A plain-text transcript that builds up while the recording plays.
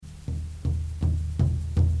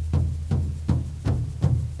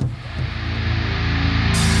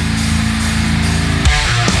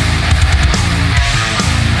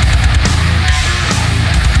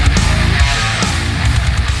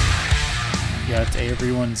Yeah, hey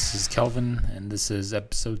everyone, this is Kelvin, and this is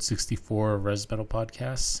episode 64 of Res Metal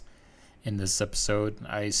Podcasts. In this episode,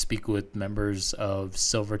 I speak with members of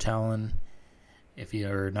Silver Talon. If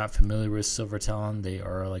you're not familiar with Silver Talon, they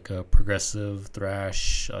are like a progressive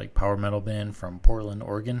thrash, like power metal band from Portland,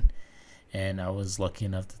 Oregon. And I was lucky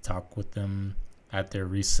enough to talk with them at their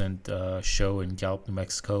recent show in Gallup, New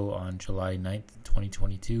Mexico on July 9th,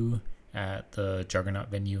 2022 at the Juggernaut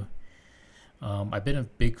venue. I've been a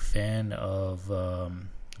big fan of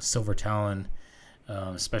Silver Talon,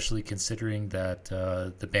 especially considering that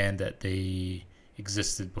the band that they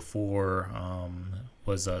existed before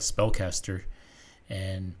was Spellcaster.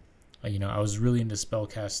 And, I was really into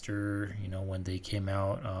Spellcaster, when they came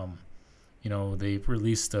out. They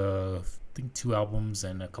released, I think, 2 albums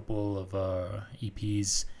and a couple of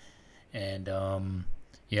EPs. And,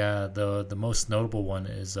 the most notable one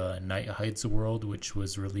is Night Hides the World, which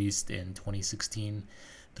was released in 2016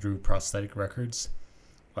 through Prosthetic Records.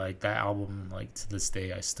 Like, that album, like, to this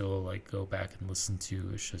day, I still, like, go back and listen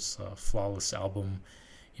to. It's just a flawless album.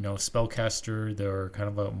 Spellcaster, they're kind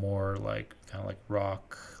of a more, like, kind of like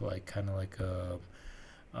rock, like, kind of like a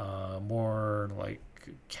more, like,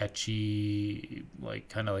 catchy, like,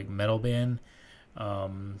 kind of like metal band.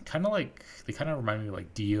 Kind of like, they kind of remind me of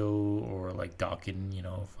like Dio or like Dokken,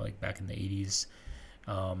 like back in the 80s.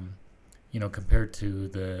 Compared to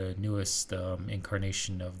the newest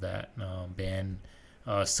incarnation of that band,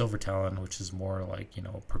 Silver Talon, which is more like,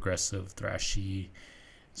 progressive, thrashy,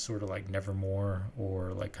 sort of like Nevermore,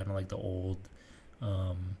 or like kind of like the old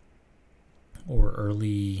or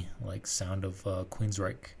early like sound of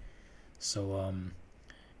Queensryche. So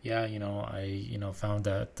I found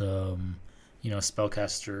that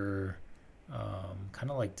Spellcaster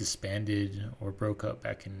kind of like disbanded or broke up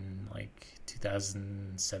back in like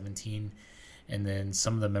 2017, and then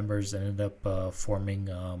some of the members ended up forming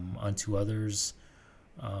Unto Others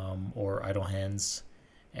or Idle Hands,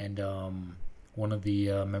 and one of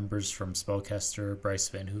the members from Spellcaster, Bryce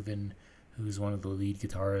Van Hooven, who's one of the lead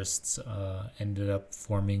guitarists, ended up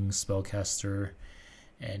forming Spellcaster.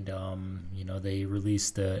 And, they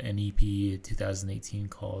released an EP in 2018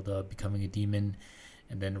 called Becoming a Demon,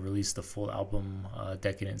 and then released the full album,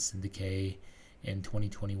 Decadence and Decay, in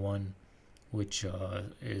 2021, which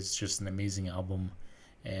is just an amazing album.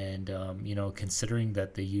 And, considering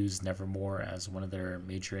that they use Nevermore as one of their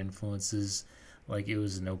major influences, like, it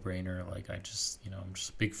was a no-brainer. Like, I'm just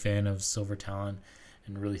a big fan of Silver Talon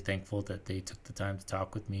and really thankful that they took the time to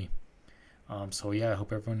talk with me. I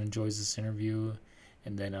hope everyone enjoys this interview.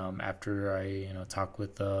 And then after I talk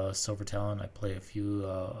with Silver Talon, I play a few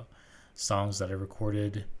songs that I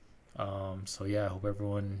recorded. I hope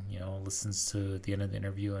everyone listens to the end of the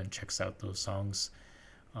interview and checks out those songs.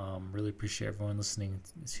 Really appreciate everyone listening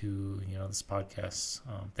to this podcast.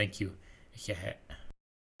 Thank you. Yeah.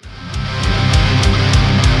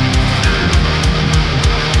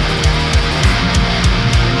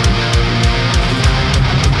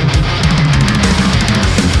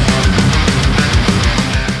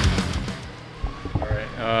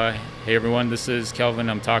 Hey everyone, this is Kelvin.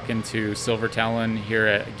 I'm talking to Silver Talon here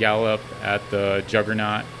at Gallup at the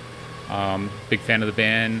Juggernaut. Big fan of the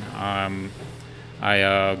band.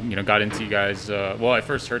 I got into you guys. I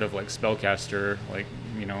first heard of like Spellcaster, like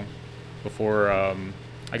before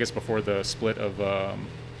before the split of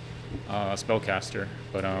Spellcaster.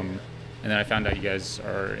 But and then I found out you guys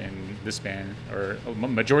are in this band, or a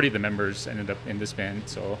majority of the members ended up in this band.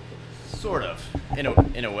 So sort of, in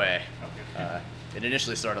a way. Okay. It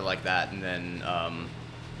initially started like that, and then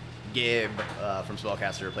Gabe from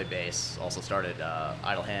Spellcaster played bass, also started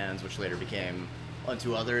Idle Hands, which later became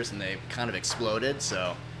Unto Others, and they kind of exploded.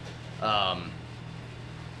 So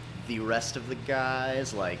the rest of the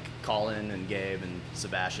guys, like Colin and Gabe and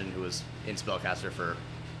Sebastian, who was in Spellcaster for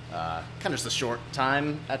kind of just a short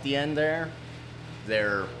time at the end there,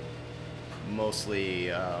 they're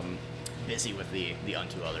mostly busy with the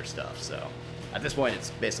Unto Other stuff. So at this point,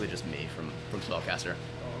 it's basically just me from Spellcaster.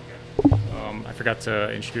 Oh, okay. I forgot to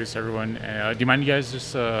introduce everyone. Do you mind you guys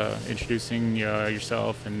just introducing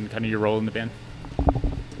yourself and kind of your role in the band?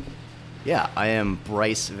 Yeah, I am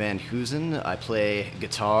Bryce Van Hoosen. I play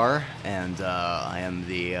guitar, and I am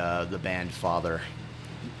the band father.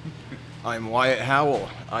 I'm Wyatt Howell.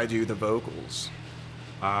 I do the vocals.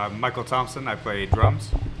 Michael Thompson. I play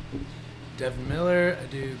drums. Devin Miller. I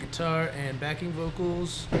do guitar and backing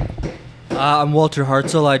vocals. I'm Walter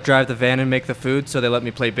Hartzell. I drive the van and make the food, so they let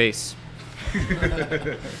me play bass.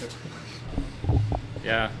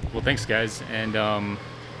 Yeah, well, thanks, guys. And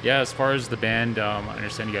as far as the band, I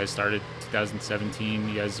understand you guys started 2017.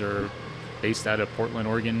 You guys are based out of Portland,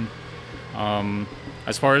 Oregon.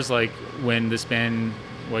 as far as like when this band,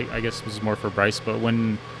 well, I guess this is more for Bryce, but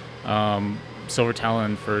when Silver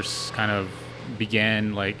Talon first kind of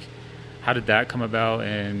began, like how did that come about,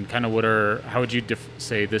 and kind of how would you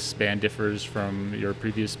say this band differs from your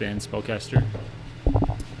previous band, Spellcaster?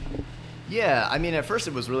 Yeah, I mean, at first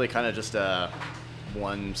it was really kind of just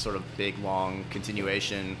one sort of big, long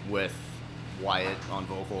continuation with Wyatt on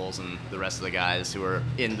vocals and the rest of the guys who were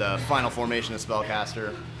in the final formation of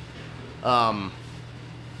Spellcaster.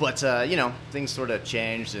 But things sort of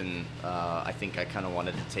changed, and I think I kind of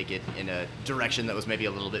wanted to take it in a direction that was maybe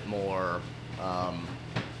a little bit more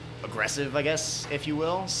aggressive, I guess, if you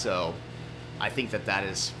will. So I think that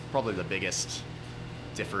is probably the biggest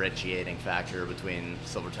differentiating factor between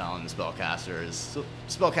Silver Talon and Spellcaster.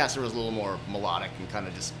 Spellcaster was a little more melodic and kind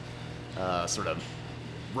of just sort of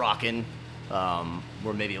rocking.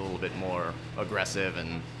 We're maybe a little bit more aggressive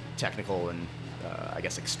and technical and I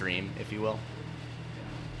guess extreme, if you will.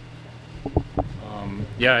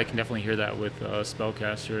 Yeah, I can definitely hear that with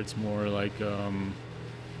Spellcaster. It's more like,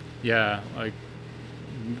 like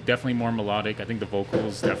definitely more melodic. I think the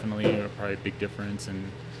vocals definitely are probably a big difference,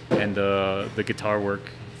 and the guitar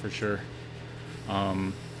work for sure.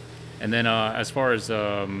 And then as far as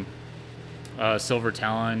Silver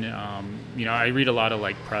Talon, I read a lot of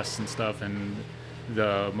like press and stuff, and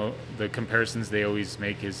the comparisons they always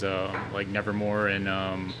make is like Nevermore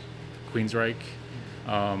and Queensryche.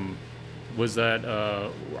 Was that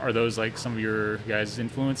are those like some of your guys'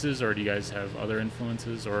 influences, or do you guys have other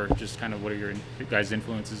influences, or just kind of what are your guys'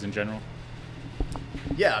 influences in general?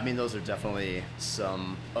 Yeah, I mean, those are definitely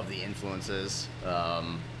some of the influences,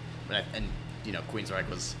 and Queensryche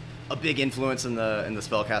was a big influence in the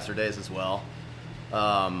Spellcaster days as well.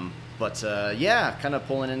 But kind of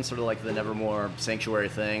pulling in sort of like the Nevermore Sanctuary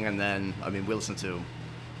thing, and then I mean we listen to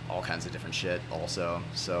all kinds of different shit also.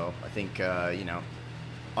 So I think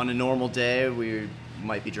on a normal day we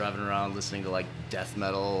might be driving around listening to like death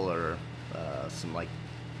metal or some like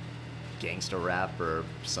gangsta rap or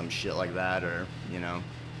some shit like that, or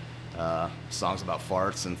songs about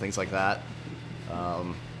farts and things like that.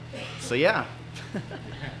 So yeah.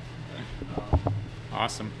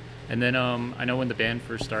 Awesome. And then I know when the band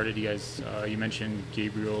first started, you guys you mentioned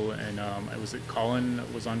Gabriel and was it Colin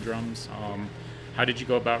was on drums. How did you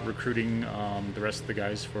go about recruiting the rest of the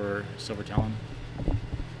guys for Silver Talon?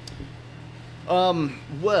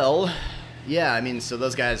 Well, yeah, I mean, so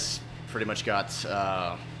those guys pretty much got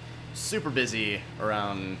super busy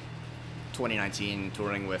around 2019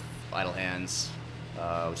 touring with Idle Hands,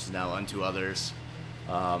 which is now Unto Others.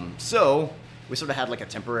 So we sort of had like a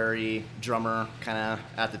temporary drummer kind of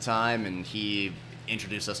at the time, and he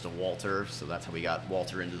introduced us to Walter, so that's how we got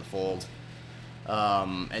Walter into the fold.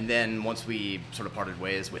 And then once we sort of parted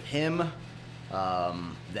ways with him,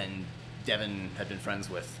 then Devin had been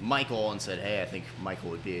friends with Michael and said, hey, I think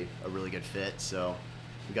Michael would be a really good fit. So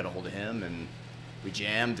we got a hold of him and we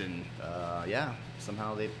jammed, and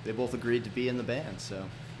somehow they both agreed to be in the band. So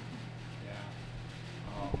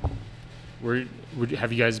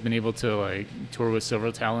have you guys been able to like tour with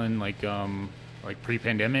Silver Talon like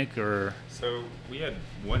pre-pandemic, or? So we had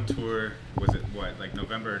one tour, was it like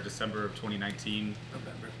November or December of 2019?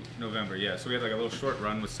 November, yeah. So we had like a little short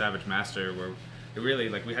run with Savage Master where it really,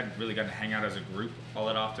 like, we hadn't really gotten to hang out as a group all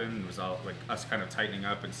that often. It was all like us kind of tightening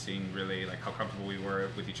up and seeing really like how comfortable we were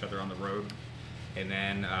with each other on the road. And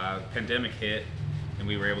then pandemic hit, and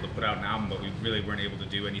we were able to put out an album, but we really weren't able to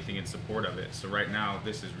do anything in support of it. So right now,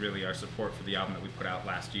 this is really our support for the album that we put out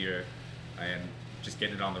last year, and just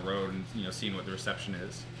getting it on the road and seeing what the reception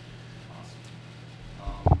is.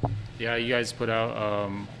 Awesome. Yeah, you guys put out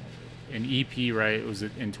an EP, right? Was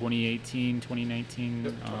it in 2018, 2019?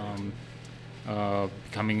 Yep,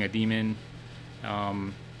 Becoming a Demon,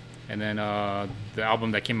 and then the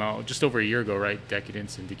album that came out just over a year ago, right?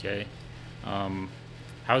 Decadence and Decay.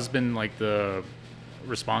 How's been like the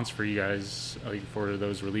response for you guys for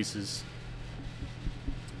those releases?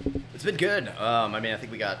 It's been good. I mean, I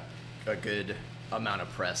think we got a good amount of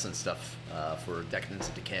press and stuff for Decadence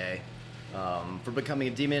and Decay. For Becoming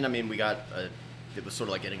a Demon, I mean, it was sort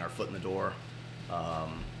of like getting our foot in the door.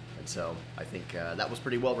 And so I think that was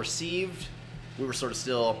pretty well received. We were sort of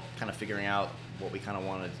still kind of figuring out what we kind of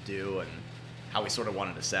wanted to do and how we sort of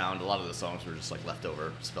wanted to sound. A lot of the songs were just like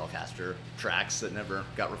leftover Spellcaster tracks that never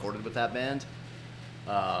got recorded with that band.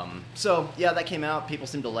 So yeah, that came out. People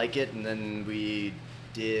seemed to like it, and then we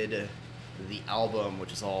did the album,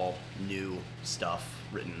 which is all new stuff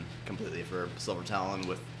written completely for Silver Talon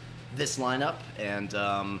with this lineup, and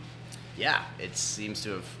it seems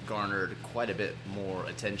to have garnered quite a bit more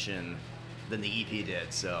attention than the EP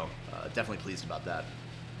did, so definitely pleased about that.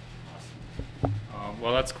 Awesome.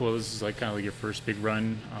 Well, that's cool. This is like kind of like your first big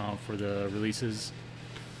run for the releases.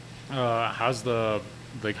 How's the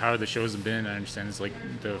how are the shows been? I understand it's like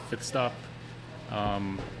the fifth stop.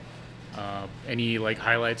 Um, any like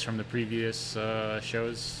highlights from the previous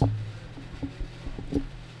shows?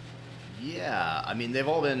 Yeah, I mean they've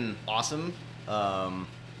all been awesome. I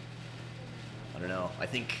don't know. I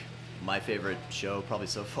think my favorite show probably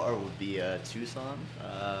so far would be Tucson.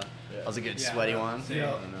 That was a good sweaty one. I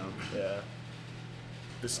don't know. Yeah.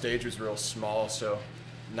 The stage was real small, so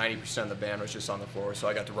 90% of the band was just on the floor, so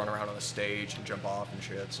I got to run around on the stage and jump off and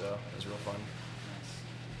shit, so it was real fun.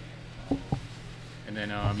 And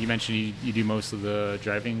then you mentioned you do most of the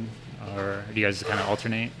driving, or do you guys kind of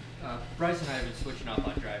alternate? Bryce and I have been switching off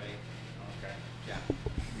on driving. Okay. Yeah.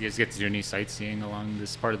 You guys get to do any sightseeing along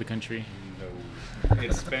this part of the country? No.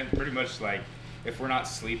 It's been pretty much like if we're not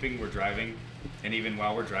sleeping, we're driving, and even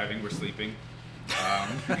while we're driving, we're sleeping.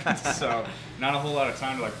 So not a whole lot of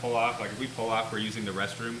time to like pull off. Like if we pull off, we're using the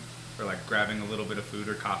restroom or like grabbing a little bit of food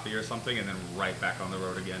or coffee or something, and then right back on the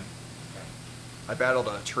road again. I battled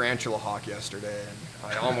a tarantula hawk yesterday,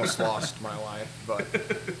 and I almost lost my life, but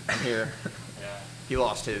I'm here. Yeah. He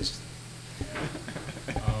lost his.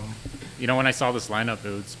 When I saw this lineup, it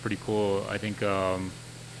was pretty cool. I think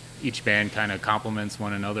each band kind of complements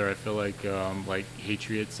one another. I feel like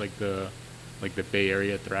Hatriots, like the Bay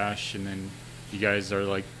Area thrash, and then you guys are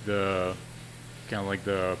like the kind of like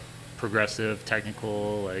the progressive,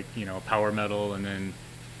 technical, power metal, and then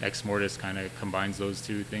Ex Mortis kind of combines those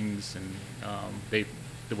two things, and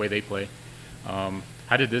the way they play.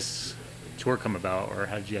 How did this tour come about, or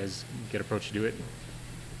how did you guys get approached to do it?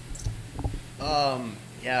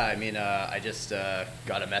 Yeah, I mean, I just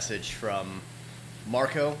got a message from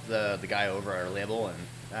Marco, the guy over our label, and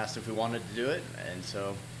asked if we wanted to do it, and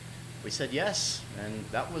so we said yes, and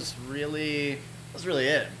that was really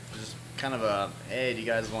it. Just kind of a, hey, are you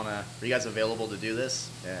guys available to do this?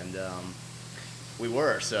 And we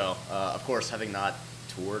were. So of course, having not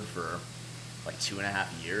toured for like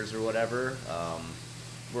 2.5 years or whatever,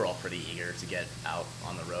 we're all pretty eager to get out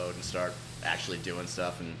on the road and start actually doing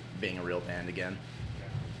stuff and being a real band again.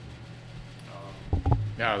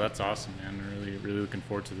 Yeah, that's awesome, man. Really, really looking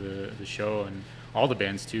forward to the show and all the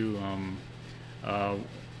bands too.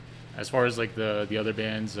 As far as like the other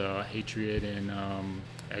bands, Hatred and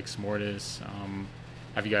Ex Mortis,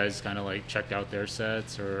 have you guys kind of like checked out their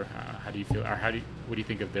sets, or how do you feel? Or what do you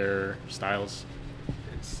think of their styles?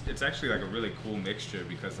 It's actually like a really cool mixture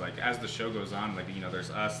because like as the show goes on, like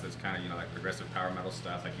there's us, there's kind of like progressive power metal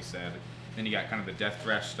stuff, like you said. Then you got kind of the death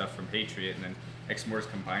thrash stuff from Patriot, and then Ex Mortis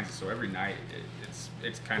combines it. So every night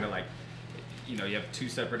it's kind of like you have two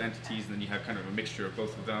separate entities, and then you have kind of a mixture of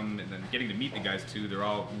both of them, and then getting to meet the guys too. They're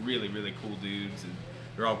all really, really cool dudes, and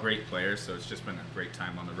they're all great players. So it's just been a great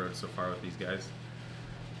time on the road so far with these guys.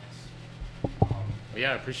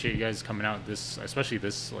 Yeah, I appreciate you guys coming out especially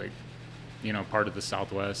this part of the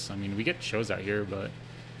Southwest. I mean, we get shows out here, but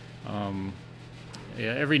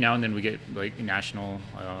yeah, every now and then we get like national,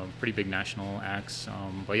 pretty big national acts.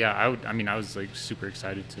 But yeah, I was like super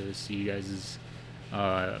excited to see you guys'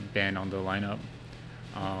 band on the lineup.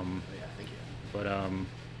 Yeah, thank you. But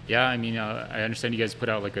yeah, I mean, I understand you guys put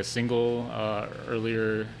out like a single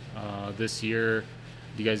earlier this year.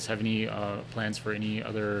 Do you guys have any plans for any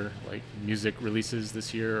other like music releases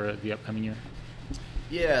this year or the upcoming year?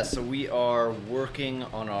 Yeah, so we are working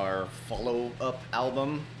on our follow-up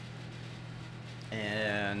album,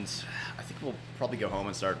 and I think we'll probably go home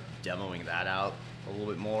and start demoing that out a little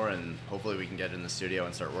bit more, and hopefully we can get in the studio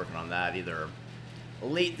and start working on that either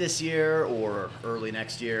late this year or early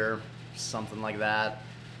next year, something like that.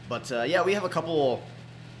 But yeah, we have a couple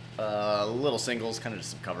little singles, kind of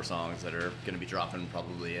just some cover songs that are going to be dropping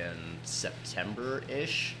probably in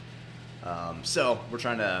September-ish. So we're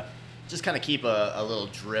trying to just kind of keep a little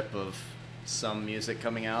drip of some music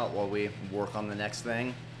coming out while we work on the next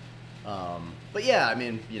thing. But yeah, I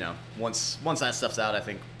mean, once that stuff's out, I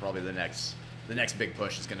think probably the next big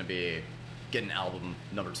push is going to be getting album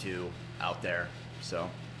number 2 out there. So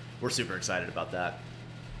we're super excited about that.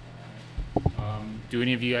 Do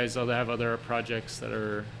any of you guys have other projects that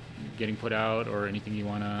are getting put out, or anything you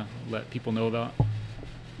want to let people know about?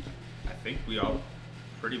 I think we all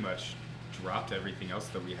pretty much dropped everything else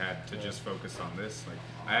that we had to just focus on this. Like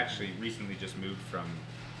I actually recently just moved from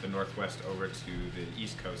the Northwest over to the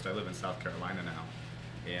East Coast. I live in South Carolina now,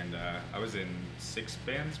 and I was in 6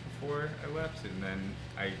 bands before I left, and then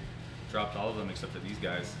I dropped all of them except for these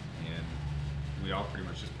guys, and we all pretty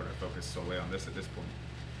much just put our focus solely on this at this point.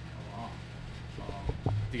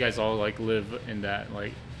 Do you guys all like live in that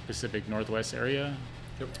like Pacific Northwest area?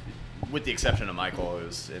 with the exception of Michael,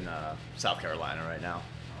 who's in South Carolina right now.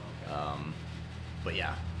 But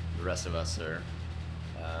yeah, the rest of us are,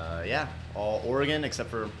 all Oregon except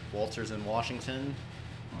for Walter's in Washington.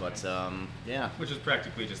 But yeah, Which is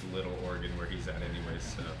practically just Little Oregon where he's at anyways.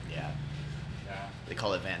 So yeah, they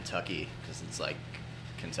call it Vantucky because it's like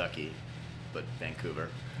Kentucky, but Vancouver.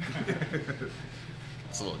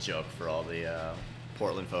 It's a little joke for all the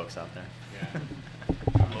Portland folks out there.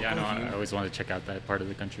 Yeah, no, I always wanted to check out that part of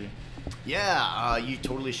the country. Yeah, you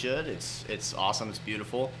totally should. It's awesome. It's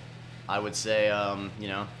beautiful. I would say,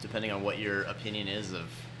 depending on what your opinion is of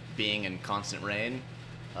being in constant rain,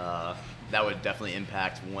 that would definitely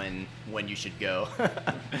impact when you should go.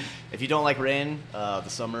 If you don't like rain, the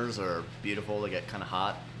summers are beautiful. They get kind of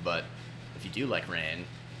hot. But if you do like rain,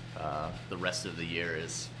 the rest of the year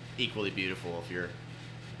is equally beautiful if you're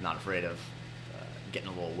not afraid of getting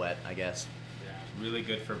a little wet, I guess. really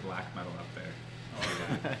good for black metal up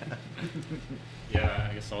there. Yeah,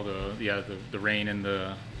 I guess all the rain and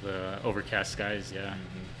the overcast skies. Yeah.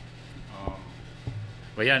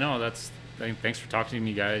 But yeah, no, thanks for talking to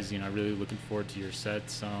me, guys. Really looking forward to your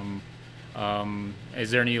sets.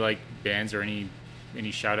 Is there any like bands or any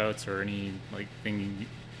shout outs or any like thing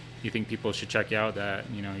you think people should check out that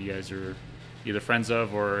you guys are either friends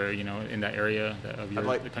of or in that area of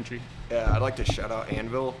the country? Yeah, I'd like to shout out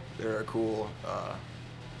Anvil. They're a cool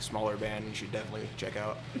smaller band you should definitely check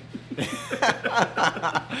out.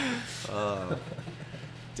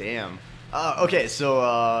 Damn. Okay,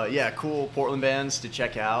 so cool Portland bands to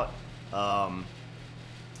check out. I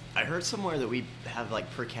heard somewhere that we have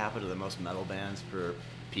like per capita the most metal bands per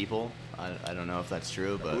people. I don't know if that's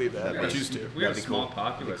true, but I believe that. that'd We be- used to. We have a that'd be small cool.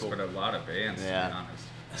 populace, That'd be but a lot of bands, Yeah. to be honest.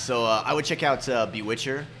 So I would check out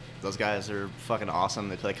Bewitcher. Those guys are fucking awesome.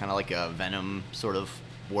 They play kind of like a Venom sort of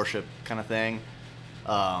worship kind of thing.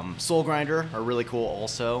 Soul Grinder are really cool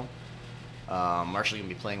also. I'm actually going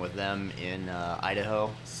to be playing with them in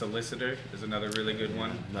Idaho. Solicitor is another really good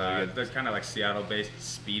one. Another good- They're kind of like Seattle-based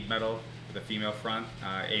speed metal with a female front.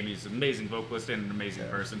 Amy's an amazing vocalist and an amazing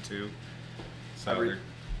person too. So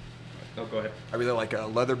go ahead. I really like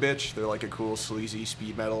Leather Bitch. They're like a cool, sleazy,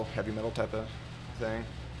 speed metal, heavy metal type of thing.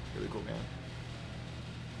 Really cool band.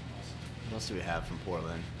 What else do we have from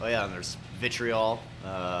Portland? Oh yeah, and there's Vitriol,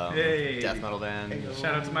 Hey. death metal band.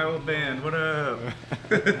 Shout out to my old band. What up?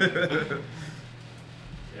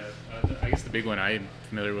 Yeah, I guess the big one I'm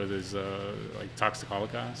familiar with is like Toxic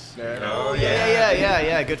Holocaust. Oh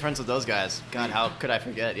yeah. Good friends with those guys. God, how could I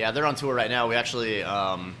forget? Yeah, they're on tour right now. We actually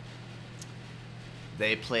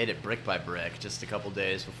they played at Brick by Brick just a couple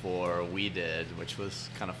days before we did, which was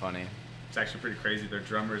kind of funny. It's actually pretty crazy. Their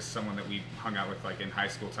drummer is someone that we hung out with like in high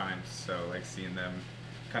school times. So like seeing them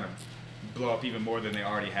kind of blow up even more than they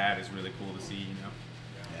already had is really cool to see.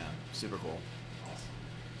 Yeah, super cool.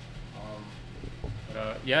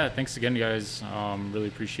 Yeah, thanks again, guys. Really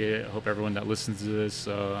appreciate it. I hope everyone that listens to this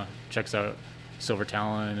checks out Silver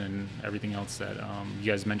Talon and everything else that you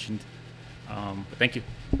guys mentioned. But thank you.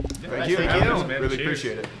 Thank you. Thank you. Really Cheers.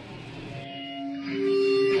 appreciate it.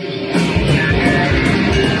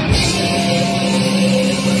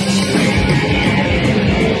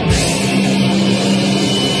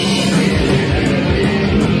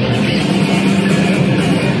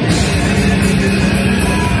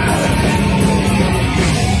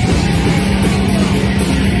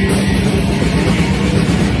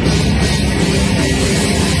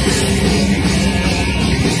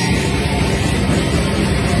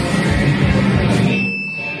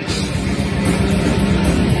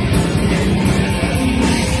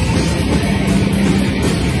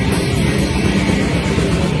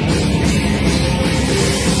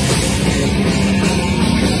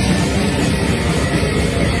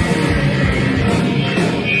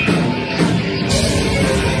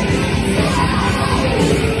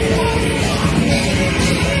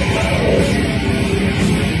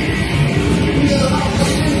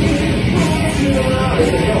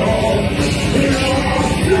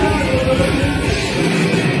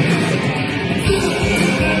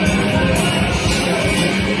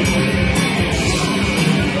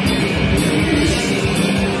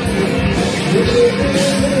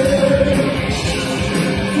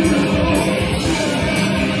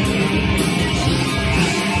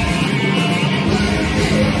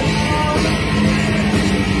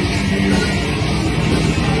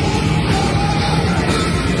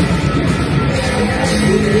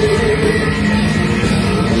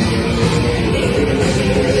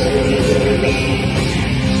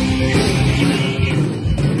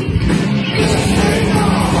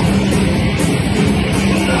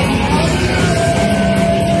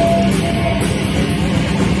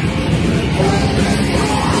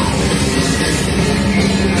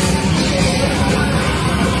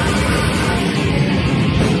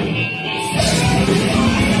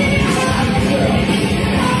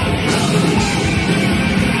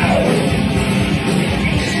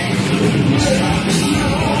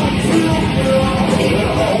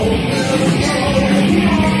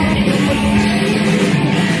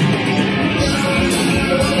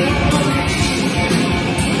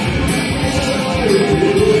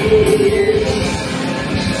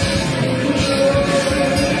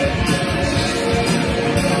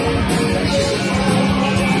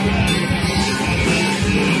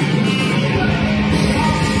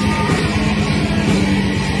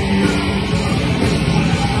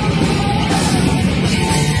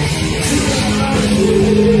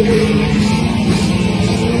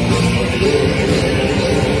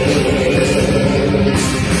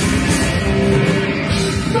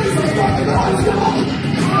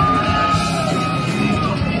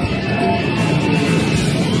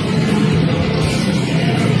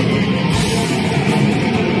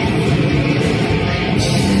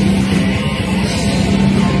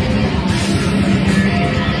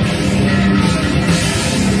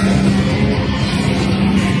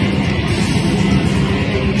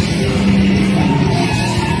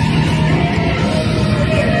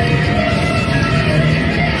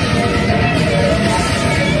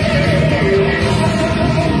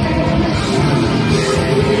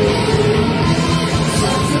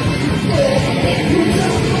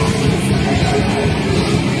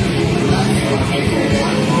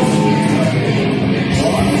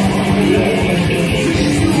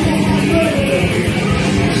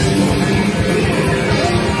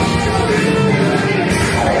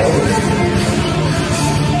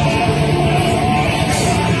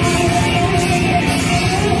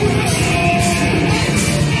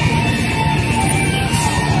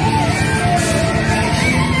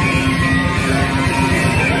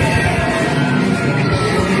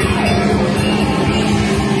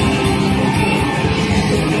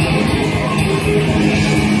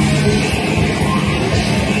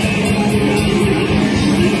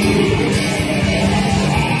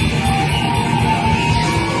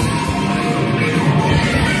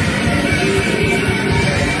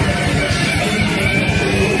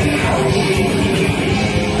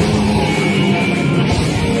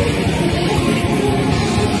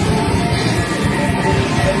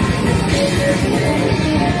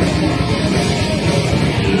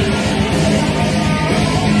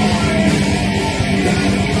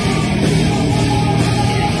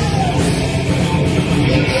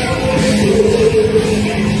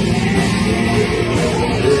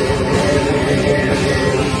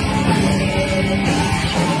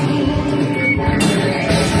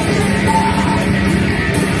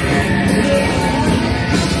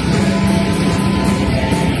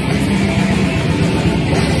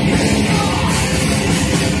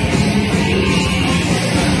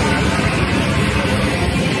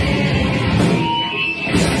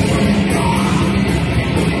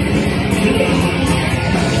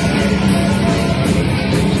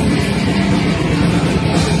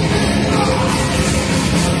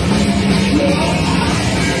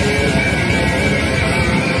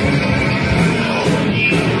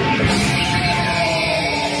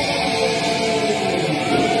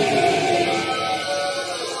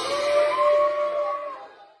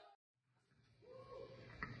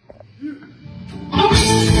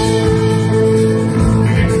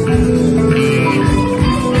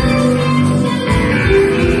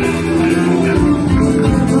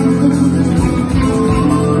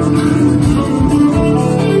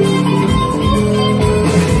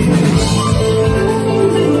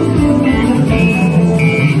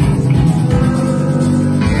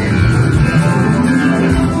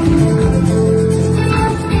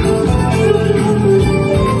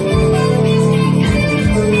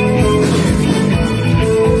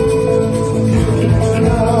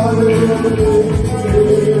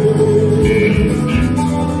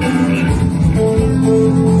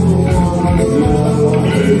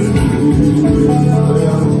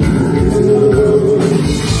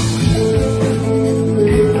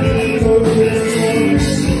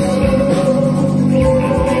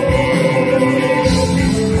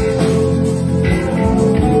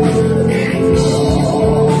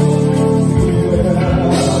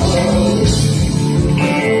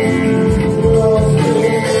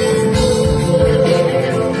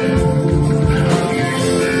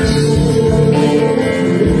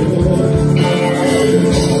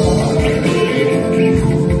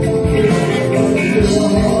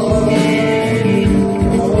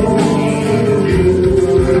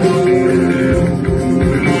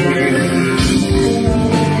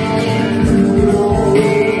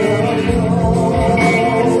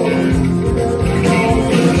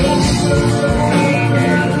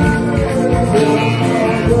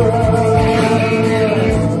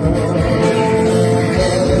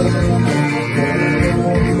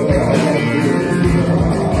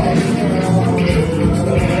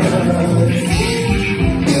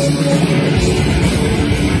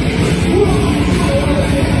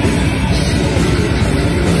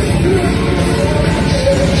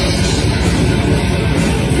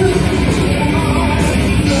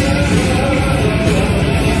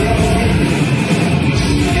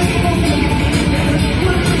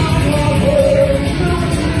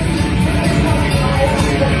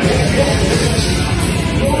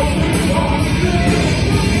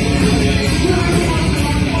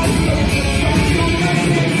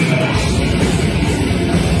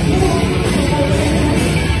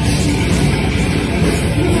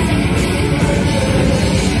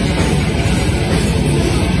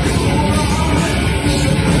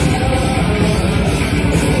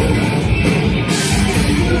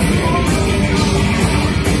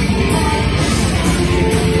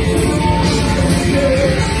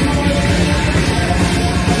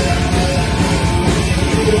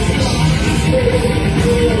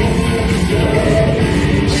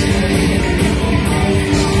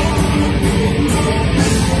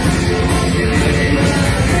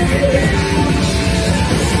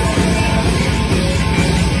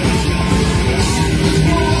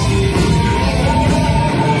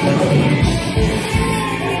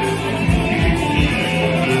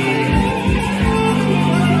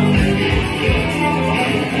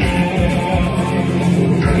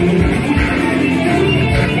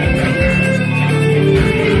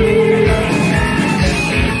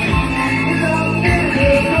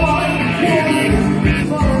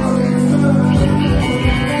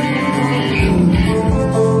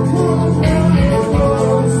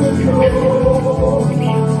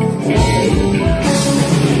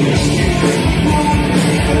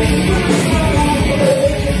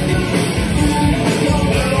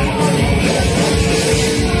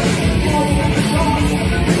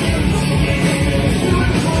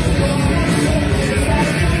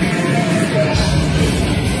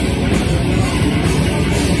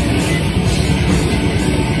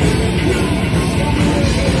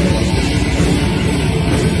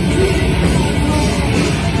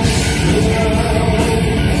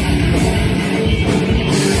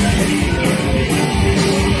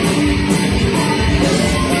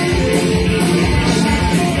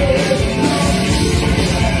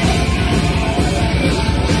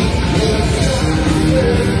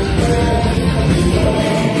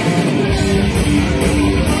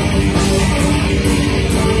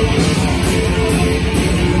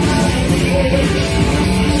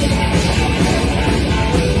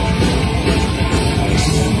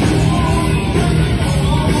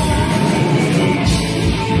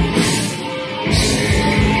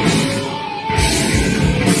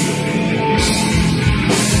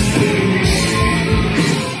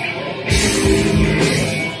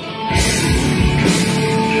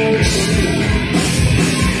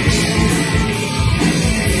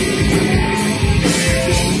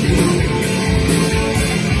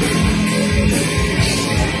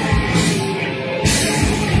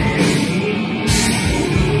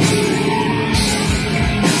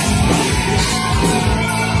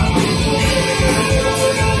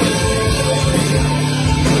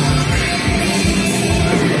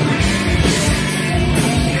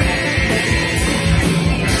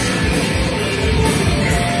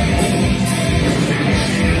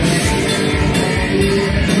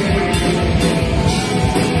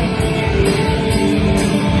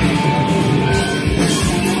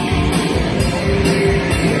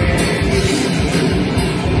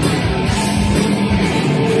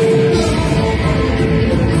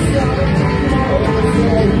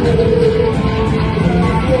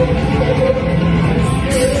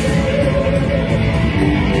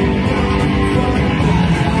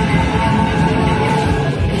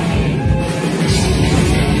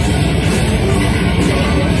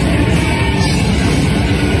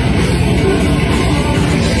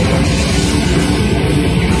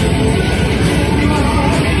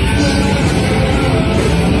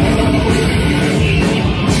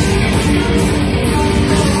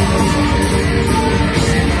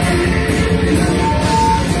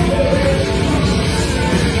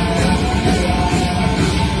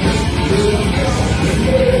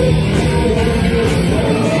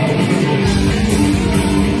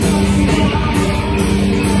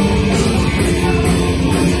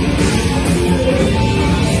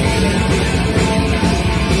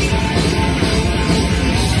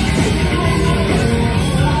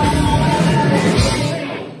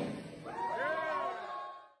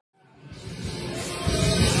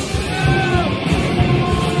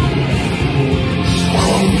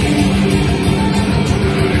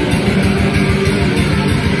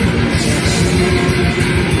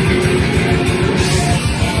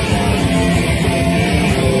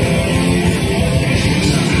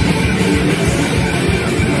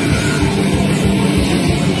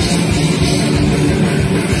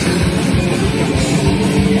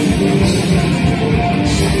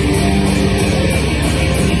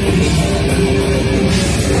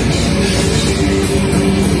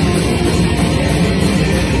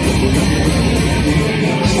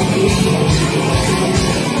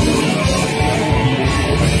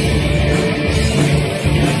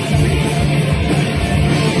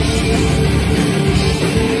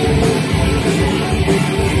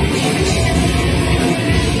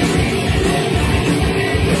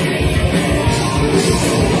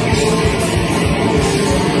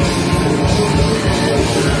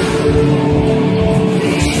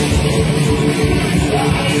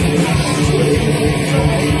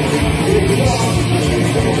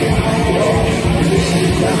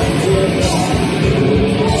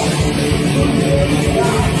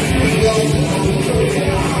 Thank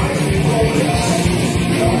you.